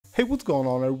Hey, what's going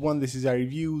on everyone, this is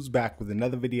iReviews back with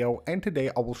another video, and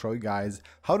today I will show you guys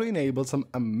how to enable some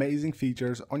amazing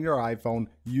features on your iPhone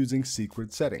using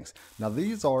secret settings. Now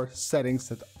these are settings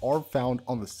that are found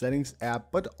on the settings app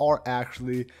but are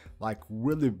actually like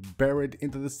really buried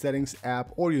into the settings app,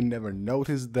 or you never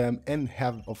notice them and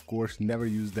have of course never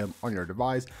used them on your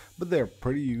device, but they're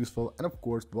pretty useful and of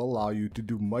course will allow you to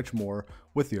do much more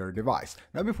with your device.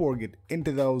 Now before we get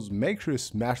into those, make sure you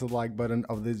smash the like button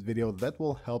of this video, that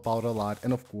will help out a lot,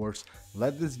 and of course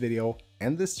let this video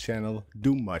and this channel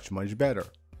do much better.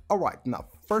 Alright, now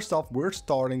first off we're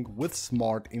starting with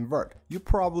Smart Invert. You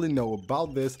probably know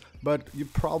about this, but you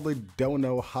probably don't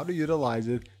know how to utilize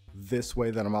it this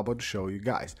way that I'm about to show you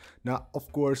guys. Now of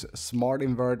course Smart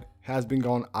Invert has been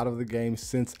gone out of the game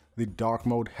since the dark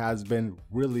mode has been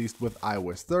released with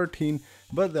iOS 13,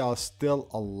 but there are still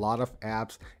a lot of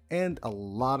apps and a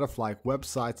lot of like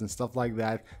websites and stuff like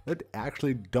that that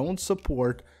actually don't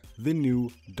support the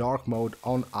new dark mode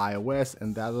on iOS,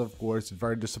 and that is of course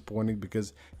very disappointing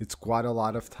because it's quite a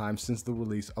lot of time since the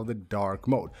release of the dark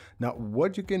mode. Now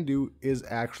what you can do is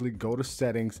actually go to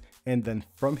settings, and then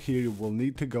from here you will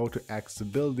need to go to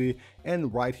accessibility,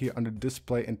 and right here under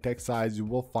display and text size you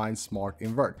will find Smart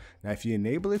Invert. Now if you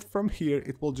enable it from here,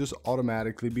 it will just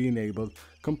automatically be enabled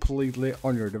completely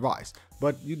on your device,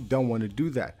 but you don't want to do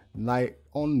that. Like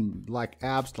on like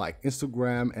apps like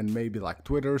Instagram and maybe like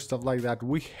Twitter, stuff like that,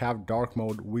 we have dark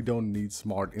mode, we don't need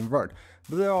Smart Invert.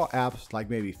 But there are apps like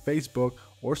maybe Facebook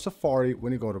or Safari,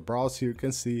 when you go to browse here you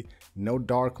can see no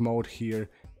dark mode here,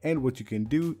 and what you can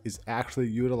do is actually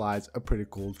utilize a pretty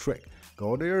cool trick.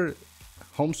 Go to your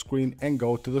home screen and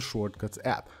go to the shortcuts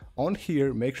app. On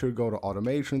here make sure you go to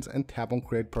automations and tap on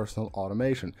create personal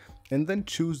automation, and then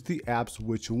choose the apps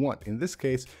which you want. In this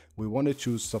case we want to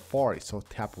choose Safari, so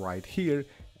tap right here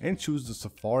and choose the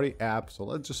Safari app. So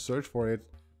let's just search for it.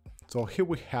 So here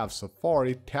we have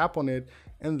Safari, tap on it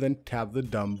and then tap the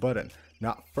done button.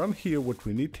 Now from here what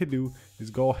we need to do is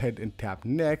go ahead and tap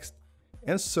next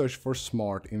and search for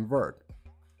Smart Invert.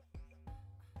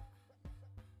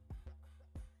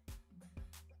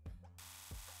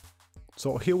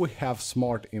 So here we have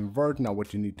Smart Invert. Now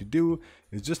what you need to do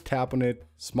is just tap on it,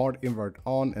 Smart Invert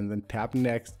on, and then tap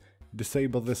next,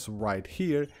 disable this right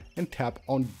here and tap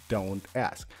on don't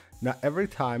ask. Now every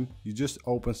time you just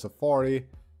open Safari,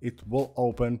 it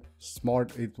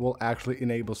will actually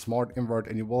enable Smart Invert,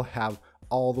 and you will have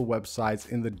all the websites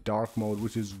in the dark mode,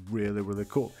 which is really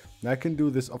cool. Now I can do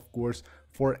this of course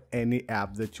for any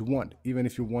app that you want. Even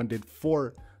if you want it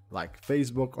for like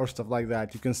Facebook or stuff like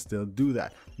that, you can still do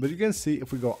that. But you can see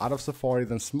if we go out of Safari,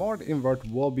 then Smart Invert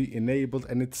will be enabled,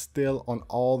 and it's still on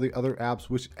all the other apps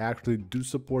which actually do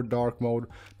support dark mode.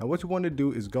 Now what you want to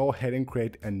do is go ahead and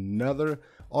create another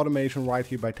automation right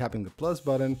here by tapping the plus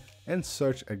button and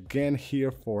search again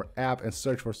here for app and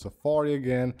search for Safari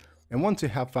again. And once you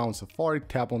have found Safari,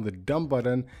 tap on the done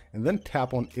button and then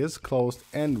tap on is closed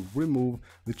and remove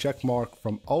the check mark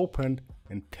from opened,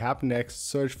 and tap next,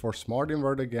 search for Smart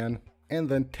Invert again, and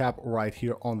then tap right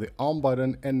here on the on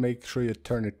button and make sure you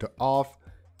turn it to off,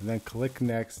 and then click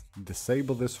next,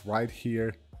 disable this right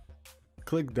here,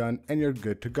 click done, and you're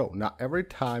good to go. Now every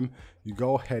time you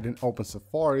go ahead and open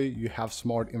Safari, you have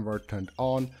Smart Invert turned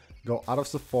on. Go out of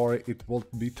Safari, it will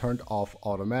be turned off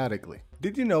automatically.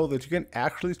 Did you know that you can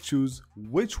actually choose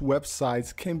which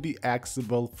websites can be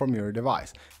accessible from your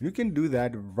device? You can do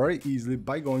that very easily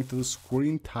by going to the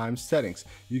screen time settings.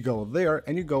 You go there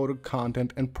and you go to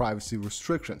content and privacy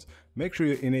restrictions. Make sure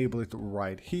you enable it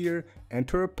right here,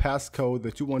 enter a passcode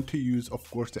that you want to use of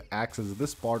course to access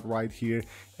this part right here,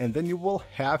 and then you will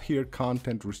have here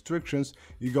content restrictions.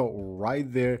 You go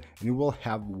right there and you will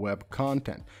have web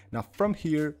content. Now from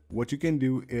here what you can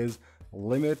do is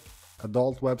limit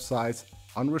adult websites,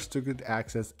 unrestricted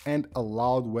access, and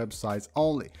allowed websites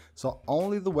only. So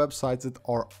only the websites that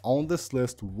are on this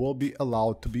list will be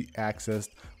allowed to be accessed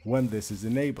when this is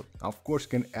enabled. Now, of course you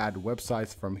can add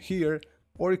websites from here,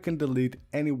 or you can delete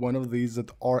any one of these that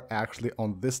are actually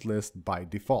on this list by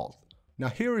default. Now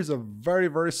here is a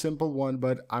very simple one,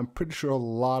 but I'm pretty sure a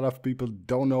lot of people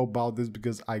don't know about this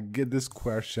because I get this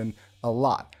question a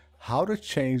lot. How to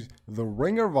change the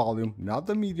ringer volume, not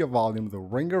the media volume, the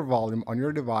ringer volume on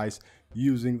your device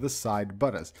using the side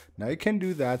buttons. Now you can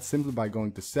do that simply by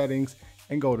going to settings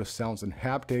and go to sounds and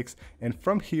haptics, and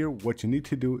from here what you need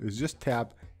to do is just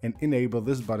tap and enable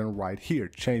this button right here,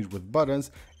 change with buttons,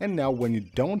 and now when you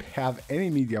don't have any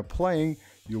media playing,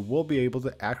 you will be able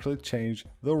to actually change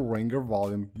the ringer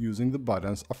volume using the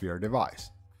buttons of your device.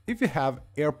 If you have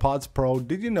AirPods Pro,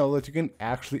 did you know that you can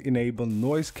actually enable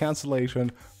noise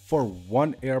cancellation for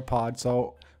one AirPod?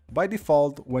 So By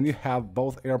default, when you have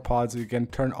both AirPods, you can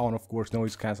turn on, of course,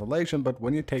 noise cancellation, but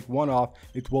when you take one off,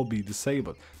 it will be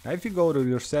disabled. Now, if you go to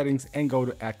your settings and go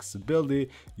to accessibility,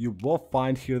 you will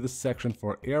find here the section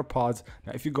for AirPods.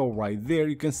 Now, if you go right there,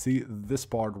 you can see this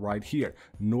part right here,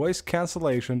 noise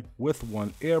cancellation with one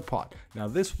AirPod. Now,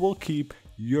 this will keep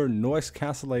your noise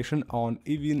cancellation on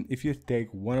even if you take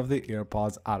one of the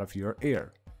AirPods out of your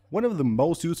ear. One of the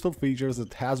most useful features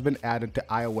that has been added to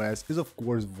iOS is, of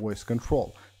course, voice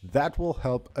control. That will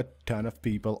help a ton of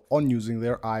people on using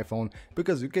their iPhone,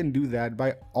 because you can do that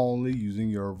by only using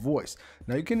your voice.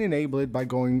 Now, you can enable it by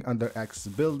going under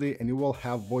accessibility and you will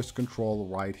have voice control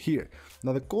right here.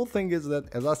 Now, the cool thing is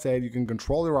that, as I said, you can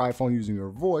control your iPhone using your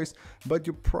voice, but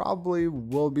you probably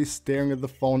will be staring at the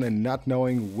phone and not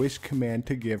knowing which command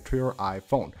to give to your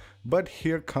iPhone. But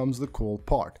here comes the cool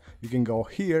part. You can go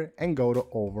here and go to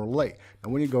overlay.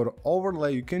 And when you go to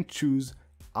overlay, you can choose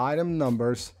item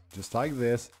numbers, just like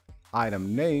this,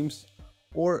 item names,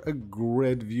 or a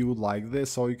grid view like this,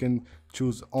 so you can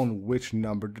choose on which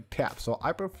number to tap. So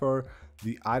I prefer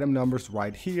the item numbers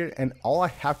right here, and all I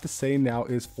have to say now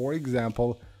is, for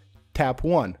example, tap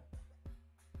 1,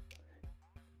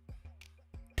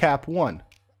 tap 1.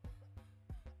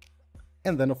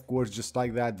 And then, of course, just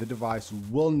like that, the device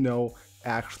will know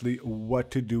actually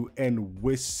what to do and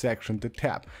which section to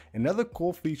tap. Another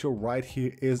cool feature right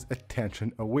here is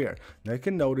attention aware. Now you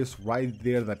can notice right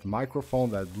there that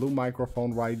microphone, that blue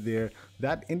microphone right there,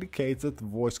 that indicates that the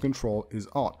voice control is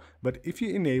on. But if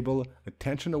you enable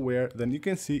attention aware, then you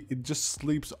can see it just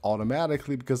sleeps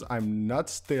automatically because I'm not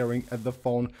staring at the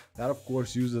phone. That of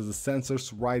course uses the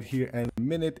sensors right here, and the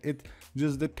minute it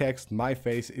just detects my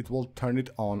face, it will turn it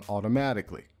on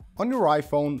automatically. On your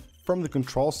iPhone, from the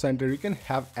control center, you can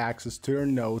have access to your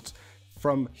notes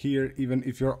from here, even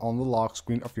if you're on the lock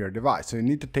screen of your device. So you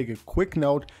need to take a quick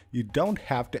note. You don't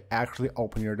have to actually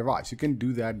open your device. You can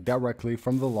do that directly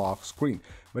from the lock screen.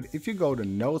 But if you go to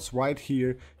notes right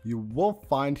here, you will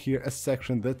find here a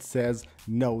section that says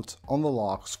notes on the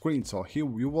lock screen. So here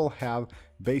you will have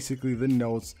basically the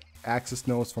notes, access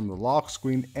notes from the lock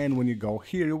screen, and when you go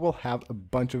here you will have a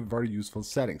bunch of very useful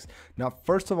settings. Now,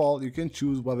 first of all, you can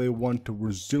choose whether you want to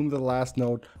resume the last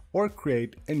note or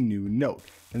create a new note,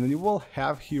 and then you will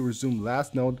have here resume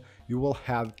last note. You will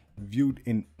have viewed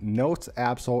in notes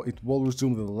app, so it will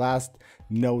resume the last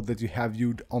note that you have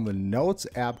viewed on the notes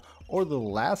app or the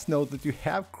last note that you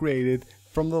have created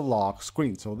from the lock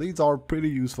screen. So these are pretty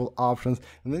useful options,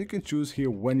 and then you can choose here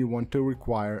when you want to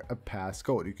require a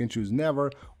passcode. You can choose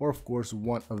never, or of course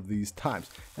one of these times,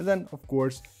 and then of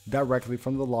course directly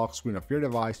from the lock screen of your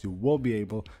device you will be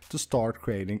able to start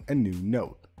creating a new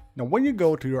note. Now, when you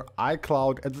go to your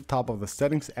iCloud at the top of the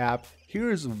settings app,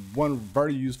 here is one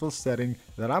very useful setting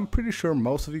that I'm pretty sure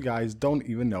most of you guys don't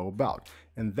even know about,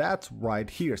 and that's right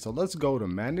here. So let's go to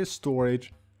manage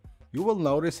storage. You will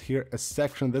notice here a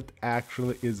section that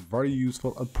actually is very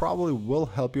useful and probably will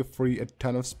help you free a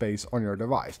ton of space on your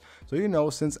device. So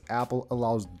since Apple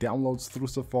allows downloads through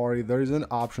Safari, there is an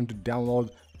option to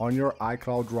download on your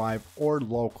iCloud drive or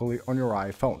locally on your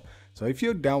iPhone. So if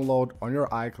you download on your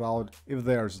iCloud, if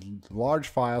there's large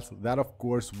files, that of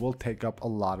course will take up a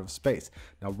lot of space.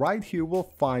 Now right here we'll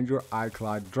find your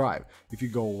iCloud drive. If you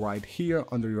go right here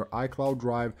under your iCloud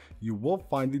drive, you will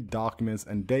find the documents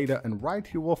and data, and right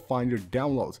here we'll find your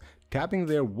downloads. Tapping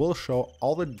there will show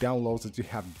all the downloads that you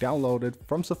have downloaded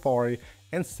from Safari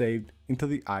and saved into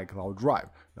the iCloud drive.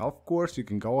 Now of course you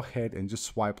can go ahead and just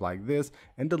swipe like this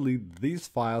and delete these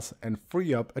files and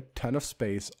free up a ton of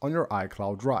space on your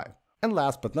iCloud drive. And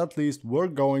last but not least, we're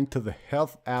going to the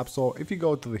health app. So if you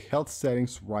go to the health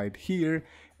settings right here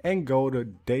and go to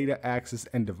data access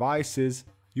and devices,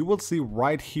 you will see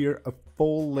right here a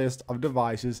full list of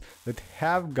devices that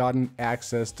have gotten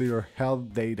access to your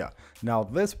health data. Now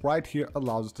this right here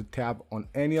allows us to tap on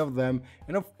any of them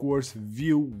and of course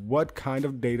view what kind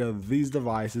of data these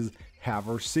devices have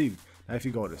received. Now if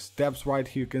you go to steps right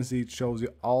here, you can see it shows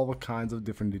you all the kinds of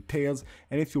different details,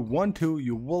 and if you want to,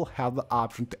 you will have the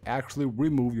option to actually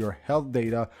remove your health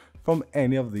data from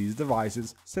any of these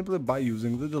devices simply by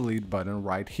using the delete button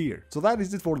right here. So that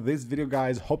is it for this video,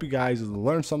 guys. Hope you guys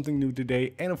learned something new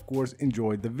today and of course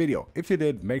enjoyed the video. If you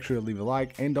did, make sure to leave a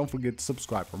like and don't forget to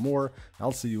subscribe for more.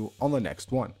 I'll see you on the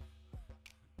next one.